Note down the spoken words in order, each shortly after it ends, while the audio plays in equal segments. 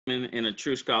and a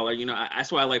true scholar. You know,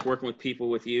 that's why I like working with people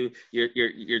with you.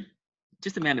 You're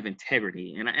just a man of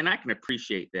integrity, and I can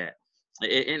appreciate that.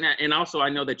 And also I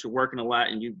know that you're working a lot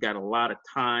and you've got a lot of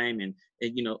time, and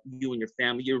you know, you and your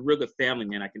family, you're a real good family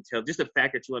man. I can tell just the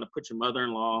fact that you want to put your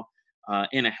mother-in-law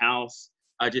in a house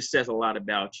just says a lot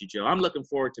about you, Joe. I'm looking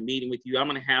forward to meeting with you. I'm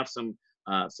going to have some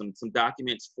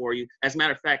documents for you. As a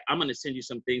matter of fact, I'm going to send you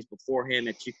some things beforehand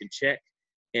that you can check,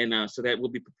 and so that we'll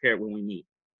be prepared when we meet.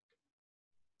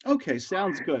 Okay,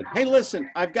 sounds good. Hey, listen,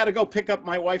 I've got to go pick up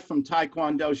my wife from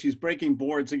Taekwondo. She's breaking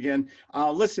boards again.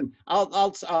 Listen,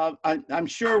 I'm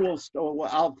sure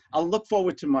I'll look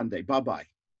forward to Monday. Bye-bye.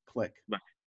 Click. Bye.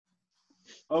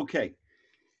 Okay.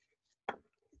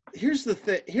 Here's the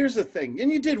thing.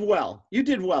 And you did well. You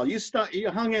did well. You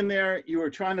hung in there. You were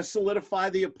trying to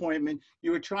solidify the appointment. You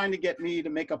were trying to get me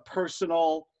to make a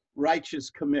personal,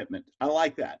 righteous commitment. I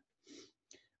like that.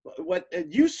 What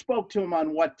you spoke to him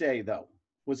on what day, though?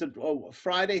 Was it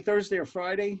Friday, Thursday, or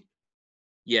Friday?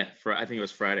 Yeah, I think it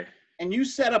was Friday. And you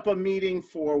set up a meeting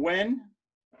for when?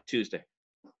 Tuesday.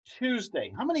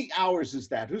 Tuesday. How many hours is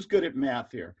that? Who's good at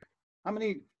math here? How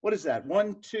many? What is that?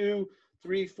 1, 2,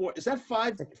 3, 4. Is that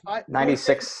five?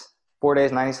 96. 4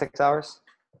 days, 96 hours.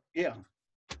 Yeah.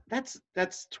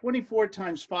 That's 24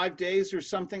 times 5 days or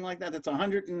something like that. That's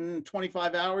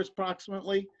 125 hours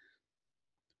approximately.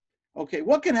 Okay.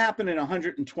 What can happen in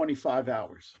 125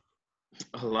 hours?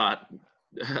 A lot.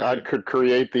 God could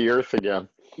create the earth again.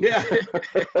 Yeah.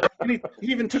 He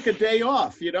even took a day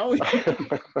off, you know.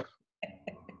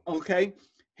 Okay.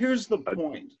 Here's the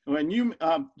point. When you're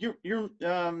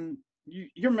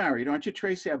married, aren't you,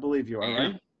 Tracy? I believe you are,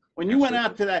 right? When you went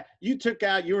out to that,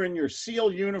 you were in your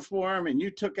SEAL uniform and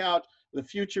you took out the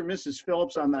future Mrs.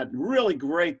 Phillips on that really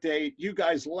great date. You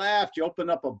guys laughed. You opened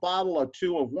up a bottle or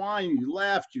two of wine. You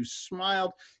laughed. You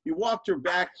smiled. You walked her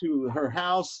back to her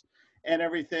house and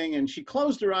everything, and she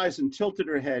closed her eyes and tilted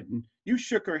her head, and you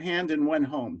shook her hand and went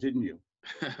home, didn't you?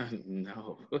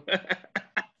 No.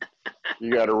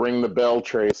 You got to ring the bell,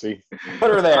 Tracy.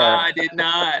 Put her there. I did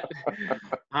not.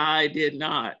 I did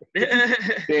not.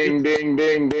 Ding, ding,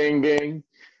 ding, ding, ding.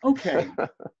 Okay.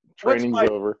 Training's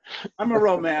over. I'm a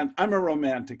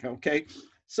romantic, okay?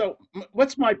 So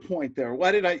what's my point there?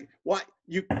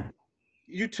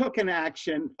 You took an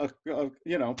action,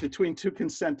 you know, between two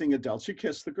consenting adults. You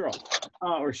kissed the girl,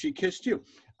 or she kissed you.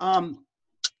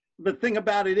 The thing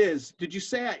about it is, did you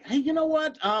say, hey, you know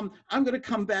what? I'm going to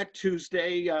come back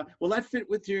Tuesday. Will that fit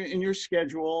with you in your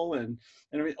schedule?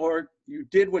 Or you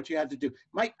did what you had to do.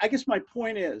 I guess my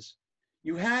point is,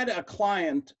 you had a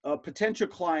client, a potential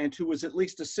client, who was at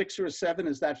least a 6 or a 7.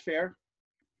 Is that fair?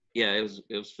 Yeah, it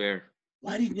was fair.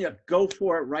 Why didn't you go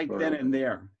for it right then and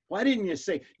there? Why didn't you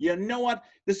say, you know what,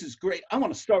 this is great. I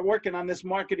want to start working on this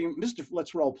marketing.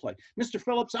 Let's role play. Mr.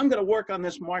 Phillips, I'm going to work on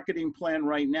this marketing plan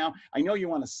right now. I know you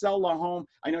want to sell the home.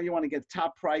 I know you want to get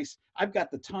top price. I've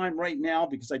got the time right now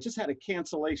because I just had a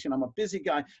cancellation. I'm a busy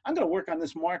guy. I'm going to work on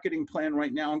this marketing plan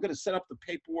right now. I'm going to set up the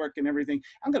paperwork and everything.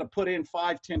 I'm going to put in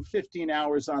 5, 10, 15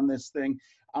 hours on this thing.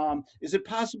 Is it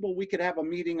possible we could have a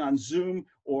meeting on Zoom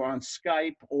or on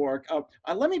Skype, or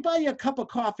let me buy you a cup of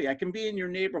coffee. I can be in your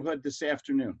neighborhood this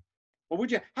afternoon. Or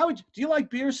do you like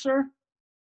beer, sir?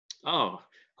 Oh.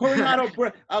 Coronado,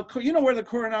 you know where the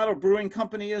Coronado Brewing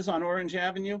Company is on Orange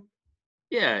Avenue?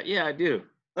 Yeah, I do.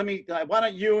 Why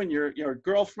don't you and your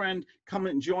girlfriend come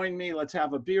and join me? Let's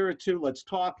have a beer or two. Let's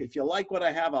talk. If you like what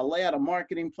I have, I'll lay out a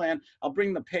marketing plan. I'll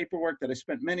bring the paperwork that I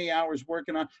spent many hours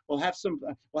working on. We'll have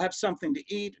something to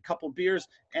eat, a couple beers.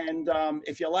 And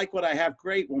if you like what I have,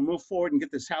 great. We'll move forward and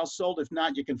get this house sold. If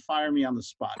not, you can fire me on the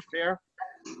spot. Fair?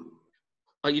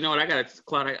 Oh, you know what?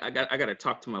 Claude, I got to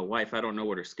talk to my wife. I don't know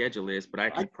what her schedule is, but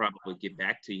I could probably get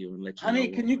back to you and let you know. Honey,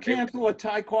 can you cancel a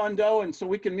Taekwondo and so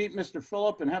we can meet Mr.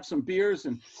 Phillip and have some beers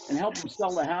and help him sell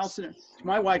the house? And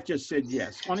my wife just said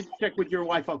yes. Why don't you check with your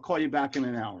wife? I'll call you back in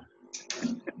an hour.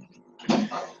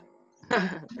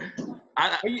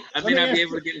 I may not be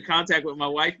able to get in contact with my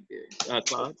wife,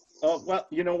 Claude. Oh, well,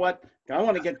 you know what? I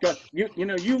want to get going.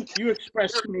 You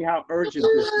expressed to me how urgent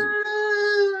this is.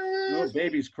 Oh,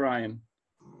 baby's crying.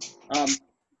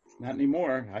 Not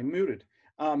anymore. I muted.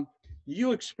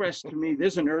 You expressed to me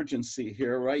there's an urgency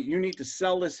here, right? You need to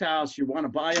sell this house. You want to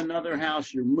buy another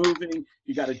house. You're moving.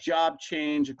 You got a job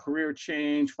change, a career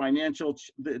change, financial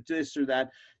this or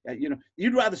that.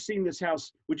 You'd rather see this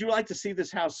house. Would you like to see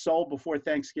this house sold before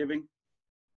Thanksgiving?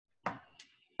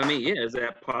 I mean, yeah, is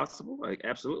that possible? Like,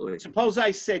 absolutely. Suppose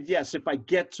I said yes, if I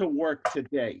get to work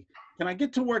today. Can I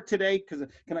get to work today? Because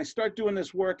can I start doing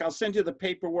this work? I'll send you the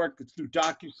paperwork. It's through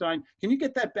DocuSign. Can you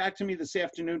get that back to me this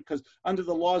afternoon? Because under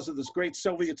the laws of this great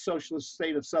Soviet socialist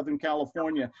state of Southern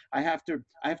California, I have to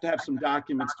have some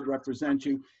documents to represent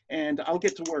you, and I'll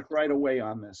get to work right away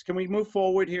on this. Can we move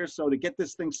forward here? So to get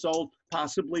this thing sold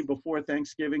possibly before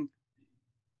Thanksgiving?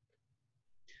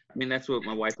 I mean, that's what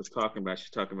my wife was talking about. She's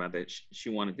talking about that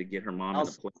she wanted to get her mom in a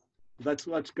place.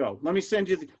 Let's go. Let me send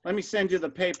you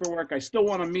the paperwork. I still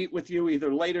want to meet with you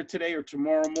either later today or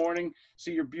tomorrow morning.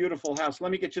 See your beautiful house.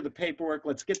 Let me get you the paperwork.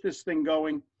 Let's get this thing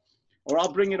going, or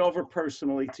I'll bring it over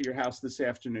personally to your house this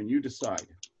afternoon. You decide.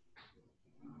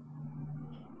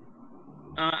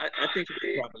 I think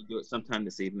we could probably do it sometime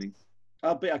this evening.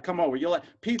 I'll come over. You'll like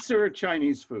pizza or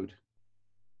Chinese food?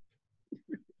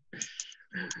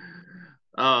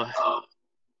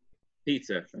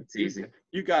 Pizza. That's easy.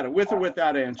 You got it, with or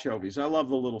without anchovies. I love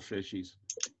the little fishies.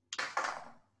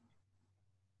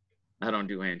 I don't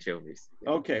do anchovies.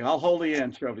 Okay, I'll hold the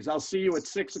anchovies. I'll see you at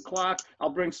 6 o'clock. I'll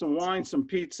bring some wine, some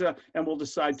pizza, and we'll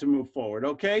decide to move forward,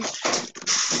 okay? Sounds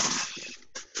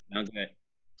good.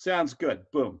 Sounds good.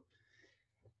 Boom.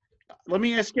 Let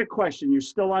me ask you a question. You're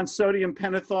still on sodium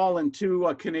pentothal and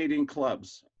 2 Canadian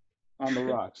clubs on the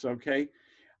rocks, okay?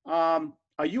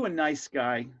 Are you a nice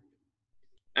guy?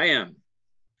 I am.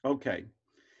 Okay.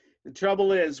 The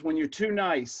trouble is, when you're too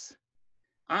nice,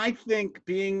 I think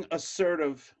being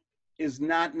assertive is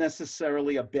not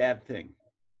necessarily a bad thing.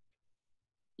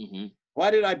 Mm-hmm.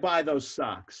 Why did I buy those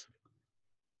socks?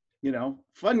 You know,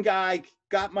 fun guy,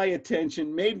 got my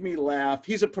attention, made me laugh.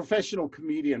 He's a professional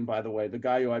comedian, by the way, the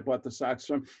guy who I bought the socks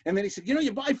from. And then he said, you know,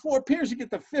 you buy 4 pairs, you get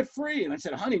the 5th free. And I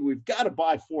said, honey, we've got to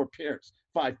buy 5 pairs.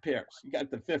 You got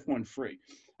the 5th one free.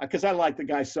 Because I like the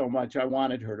guy so much, I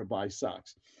wanted her to buy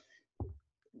socks.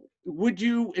 Would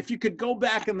you, if you could go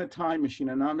back in the time machine,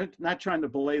 and I'm not trying to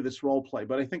belay this role play,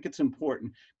 but I think it's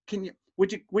important.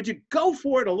 Would you go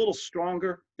for it a little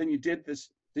stronger than you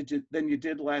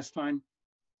did last time?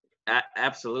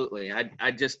 Absolutely.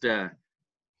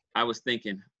 I was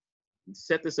thinking,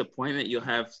 set this appointment. You'll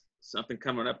have something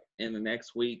coming up in the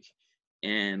next week,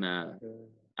 and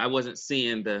I wasn't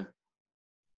seeing the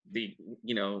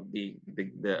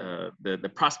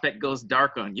prospect goes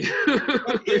dark on you.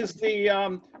 What is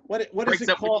the what is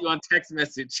it called? With you on text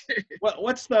message.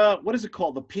 what is it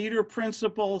called? The Peter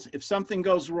principles. If something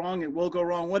goes wrong, it will go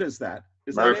wrong. What is that?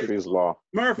 Murphy's Law.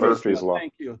 Murphy's Law.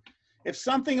 Thank you. If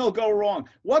something will go wrong,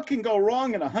 what can go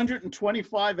wrong in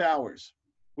 125 hours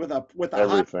with a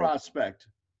hot prospect?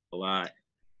 A lot.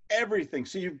 Everything.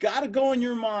 So you've got to go in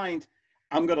your mind,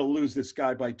 I'm going to lose this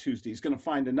guy by Tuesday. He's going to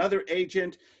find another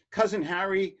agent. Cousin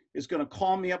Harry is going to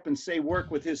call me up and say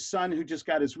work with his son who just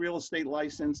got his real estate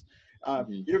license.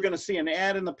 You're going to see an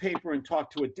ad in the paper and talk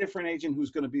to a different agent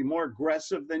who's going to be more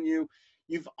aggressive than you.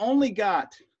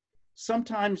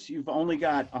 Sometimes you've only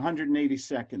got 180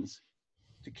 seconds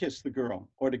to kiss the girl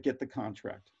or to get the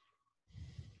contract.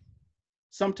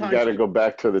 Sometimes you got to go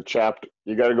back to the chapter.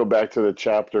 You got to go back to the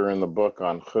chapter in the book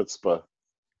on chutzpah.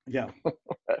 Yeah.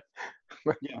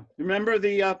 Yeah. Remember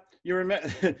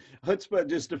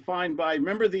chutzpah is defined by,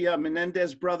 remember the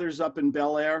Menendez brothers up in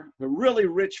Bel Air, the really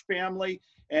rich family,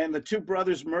 and the 2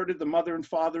 brothers murdered the mother and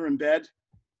father in bed.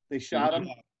 They shot them.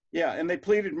 Yeah. And they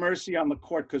pleaded mercy on the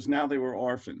court because now they were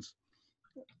orphans.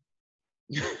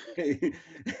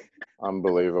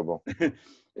 Unbelievable.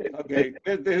 Okay,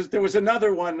 there was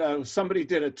another one. Somebody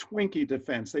did a Twinkie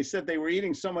defense. They said they were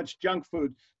eating so much junk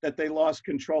food that they lost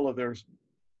control of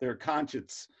their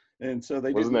conscience, and so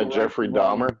they wasn't that Jeffrey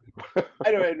Dahmer?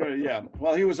 I don't know. Yeah,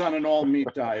 well, he was on an all meat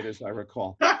diet, as I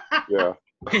recall. Yeah.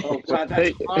 Oh God,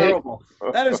 that's horrible.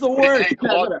 That is the worst.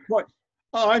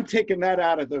 Oh, I'm taking that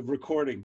out of the recording.